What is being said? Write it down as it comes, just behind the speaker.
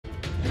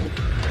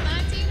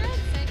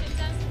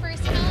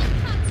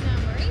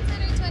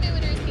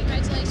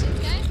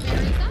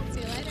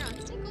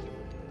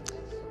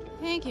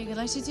Thank you.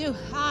 Good luck to you too.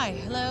 Hi.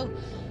 Hello.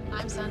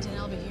 I'm Santi and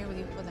I'll be here with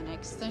you for the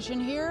next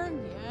session here.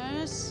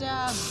 Yes.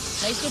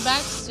 Place your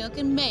back. Still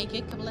can make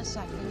it. Couple of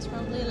seconds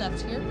probably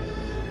left here.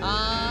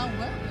 Well,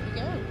 here we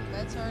go.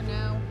 Bets are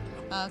now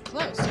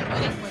closed. So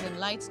waiting for the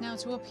lights now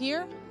to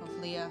appear.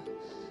 Hopefully,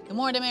 the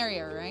more the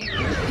merrier, right?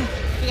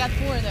 We got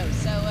 4 of those.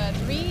 So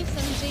 3,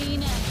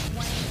 17, and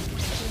 20,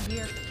 22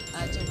 here.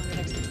 200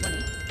 extra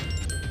 20.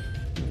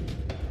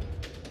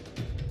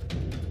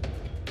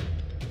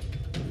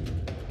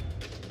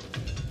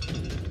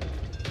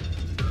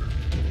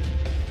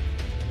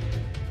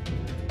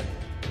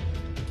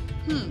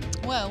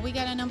 Well, we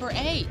got a number 8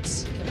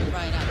 coming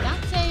right up.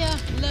 That's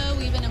a low,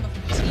 even number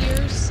for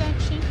tiers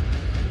section.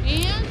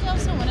 And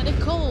also one of the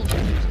cold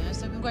ones.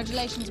 So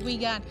congratulations, we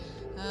got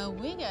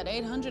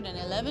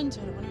 811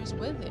 total winners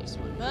with this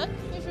one. But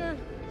if you're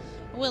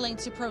willing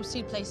to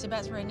proceed, place your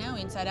bets right now.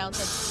 Inside,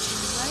 outside,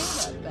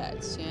 straight up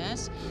bets,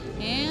 yes.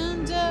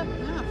 And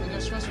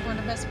fingers crossed for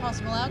the best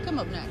possible outcome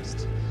up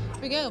next.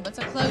 Here we go, bets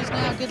are closed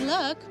now. Good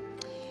luck.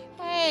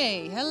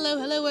 Hey,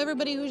 hello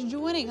everybody who's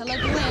joining. Hello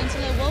Glens,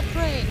 hello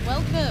Wolfraid,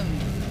 welcome.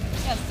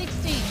 Yeah,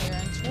 16 here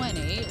and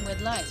 20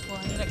 with lights,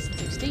 400x and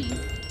 16.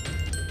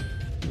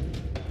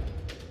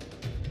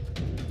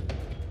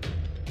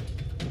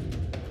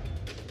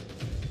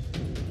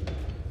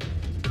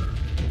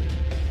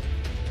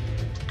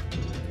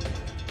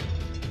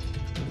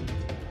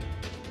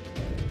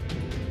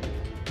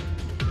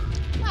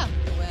 Well,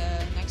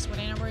 the next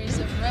winning number is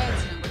the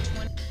Reds, number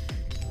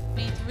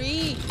 23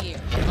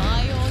 here.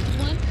 My old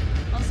one.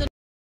 Also,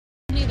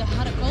 the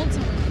hot or cold,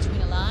 somewhere between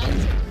the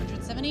lines,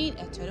 170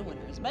 total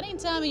winners. Betting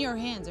time in your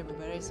hands,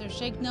 everybody. So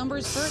shake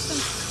numbers first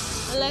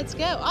and let's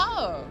go.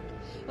 Oh,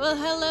 well,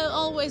 hello,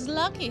 always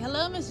lucky.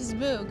 Hello, Mrs.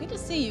 Boo. Good to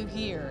see you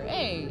here.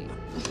 Hey,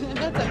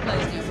 that's a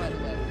place now, by the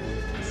way.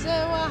 So,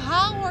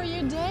 how are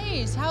your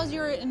days? How's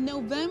your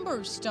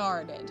November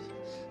started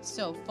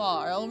so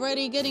far?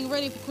 Already getting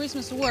ready for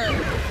Christmas work.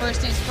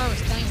 First things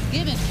first,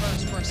 Thanksgiving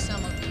first for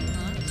some of you,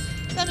 huh?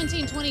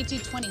 17, 22,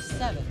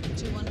 27,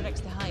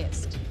 200x the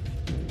highest.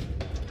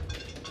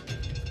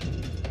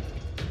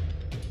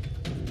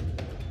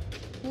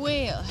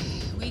 Well,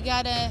 we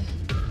got a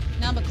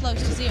number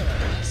close to 0.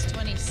 It's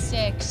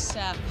 26.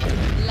 Lack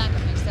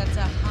of mix, that's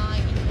a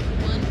high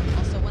one.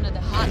 Also one of the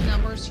hot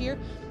numbers here.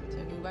 So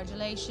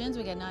congratulations,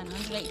 we got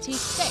 986.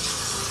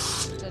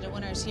 So the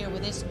winners here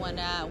with this one.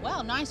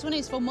 Well, nice one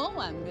is for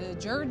Moam,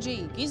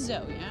 Georgie,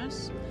 Gizzo,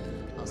 yes.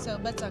 Also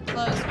bets are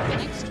closed for the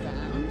next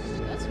round.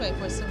 Let's wait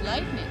for some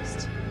light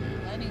mixed.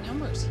 Lightning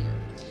numbers here.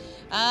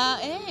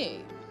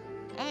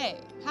 Hey,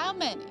 how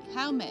many?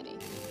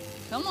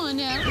 Come on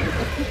now.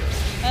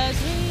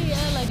 3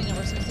 lightning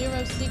numbers, so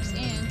 0, 6,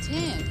 and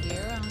 10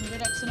 here.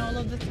 100x in all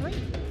of the 3.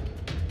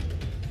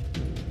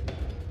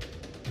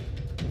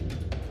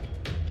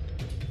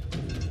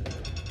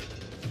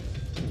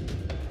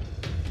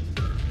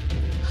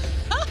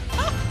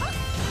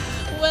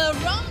 Well,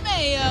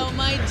 Romeo,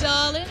 my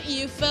darling,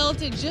 you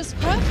felt it just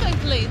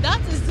perfectly.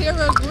 That's a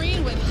 0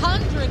 green with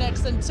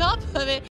 100x on top of it.